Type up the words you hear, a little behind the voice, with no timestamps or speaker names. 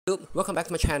Welcome back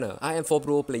to my channel. I am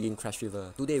 4Bro playing Crash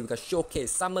Fever. Today we got showcase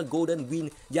Summer Golden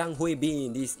Wind Jang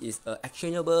Hui-bin. This is a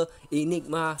exchangeable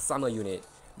Enigma Summer unit.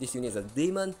 This unit is a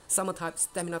demon, summer type,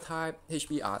 stamina type,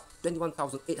 HP are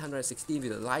 21,816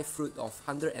 with a life fruit of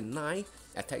 109,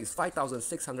 attack is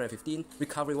 5,615,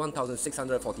 recovery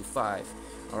 1,645.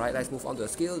 Alright, let's move on to the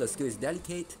skill. The skill is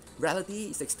delicate,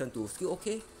 rarity is extended to skill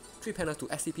OK, 3 panels to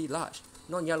SCP large,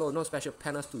 non-yellow, non-special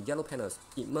panels to yellow panels,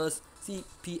 Immerse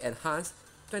CP enhance,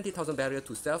 20,000 barrier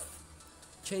to self,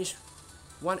 change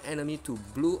one enemy to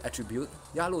blue attribute,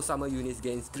 yellow summer units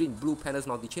gains green blue panels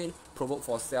multi-chain, provoke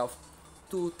for self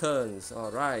 2 turns.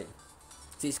 Alright,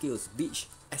 C skills, beach,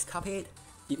 escapade,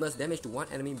 immerse damage to one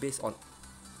enemy based on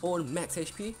own max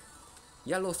HP,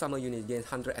 yellow summer unit gains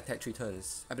 100 attack 3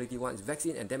 turns, ability 1 is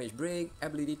vaccine and damage break,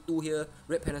 ability 2 here,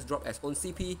 red panels drop as own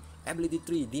CP, ability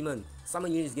 3 demon, summer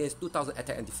units gains 2000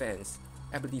 attack and defense,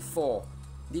 ability 4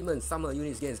 demon, summer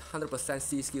units gains 100%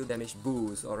 C skill damage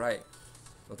boost. Alright,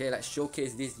 okay, let's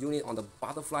showcase this unit on the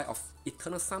butterfly of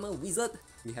eternal summer wizard.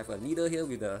 We have a leader here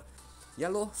with a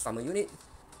yellow summer unit,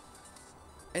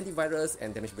 antivirus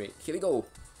and damage break. Here we go.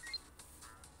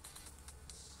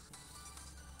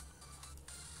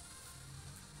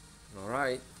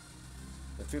 Alright,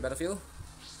 the 3 battlefield.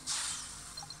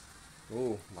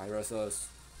 Oh, viruses.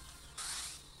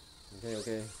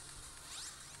 Okay.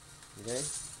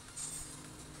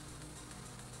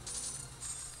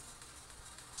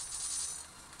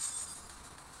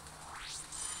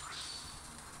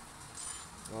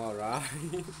 Alright.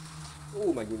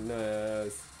 Oh my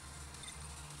goodness.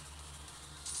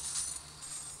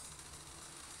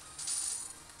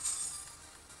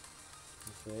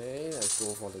 Okay, let's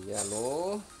go for the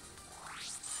yellow.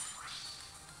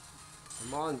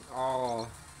 Come on. Oh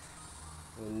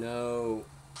no.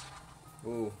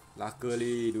 Oh,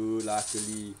 luckily, dude,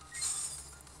 luckily.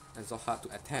 And so hard to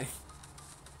attack.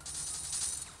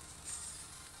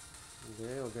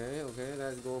 Okay,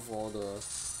 let's go for the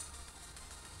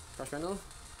crush panel.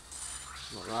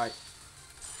 Alright.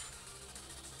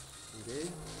 Okay,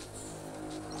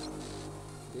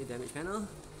 damage panel.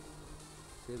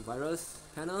 Okay, virus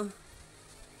panel.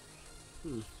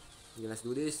 Okay, let's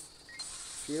do this.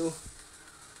 Skill.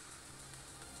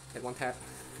 Hit one tap.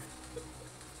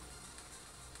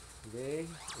 Okay,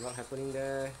 what happening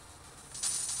there?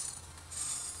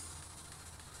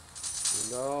 Here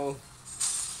we go.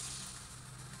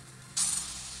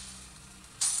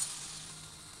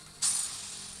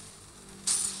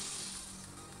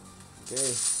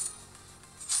 Okay,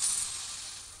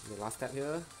 the last step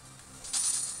here.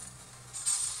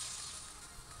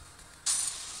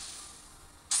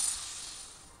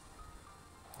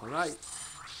 Alright.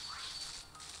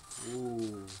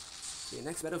 Ooh. Okay,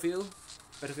 next battlefield.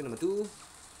 Battlefield number 2.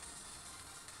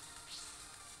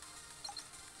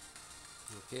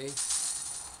 Okay.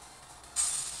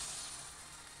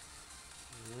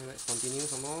 Let's continue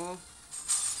some more.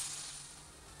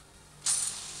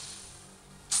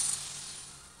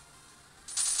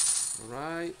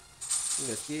 Alright. I'm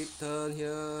gonna skip turn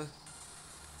here.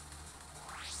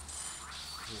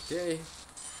 Okay.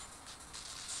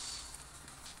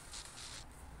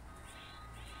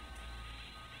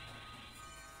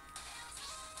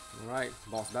 Alright,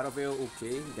 boss battlefield.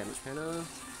 Okay, damage panel.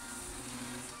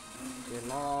 Okay,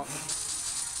 lock.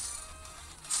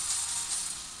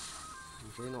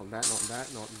 Okay, not bad.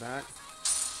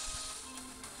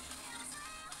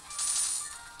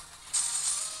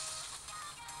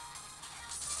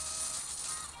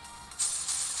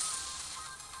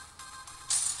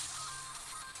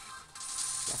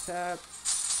 Last tap.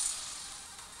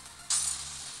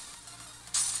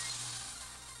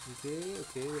 Okay,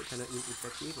 kind of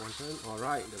ineffective, 1 turn.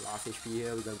 Alright, the last HP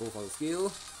here, we're gonna go for the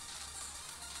skill.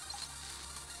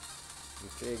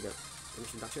 Okay, got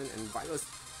damage reduction and virus.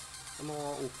 Some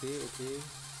more, okay. Here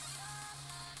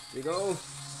we go.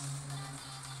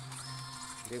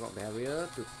 Okay, got barrier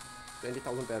to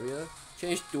 20,000 barrier.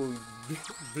 Change to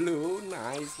blue,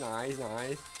 nice. Now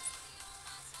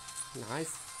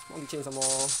we change some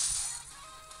more.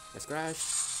 Let's crash.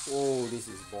 Oh, this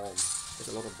is bomb. There's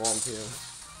a lot of bombs here.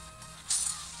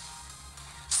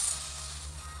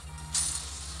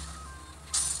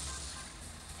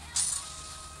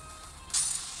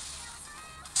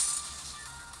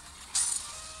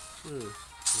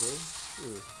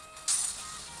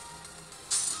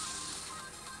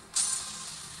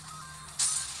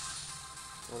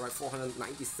 Alright,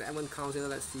 497 counts here.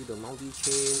 Let's see the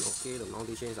multi-chain. Okay, the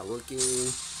multi-chains are working.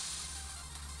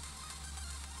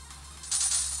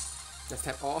 Let's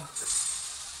tap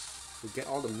off to get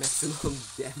all the maximum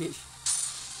damage.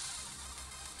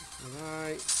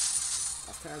 Alright,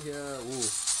 last tap here. Ooh.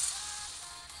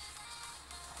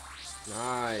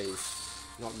 Nice.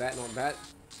 Not bad, not bad.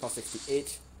 Cost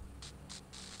 68.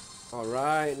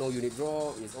 Alright, no unit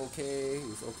drop. It's okay.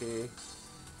 It's okay.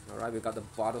 Alright, we got the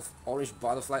orange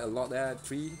butterfly a lot there.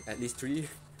 3, at least 3.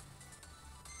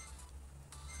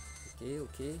 Okay,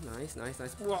 okay. Nice, nice,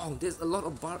 nice. Wow, there's a lot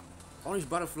of orange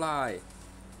butterfly.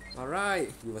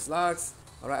 Alright, give us lugs.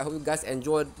 Alright, I hope you guys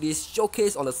enjoyed this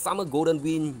showcase on the Summer Golden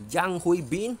Win Jang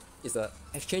Hui-bin. It's an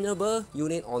exchangeable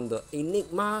unit on the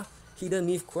Enigma Hidden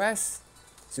Myth quest.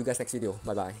 See you guys next video.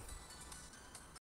 Bye bye.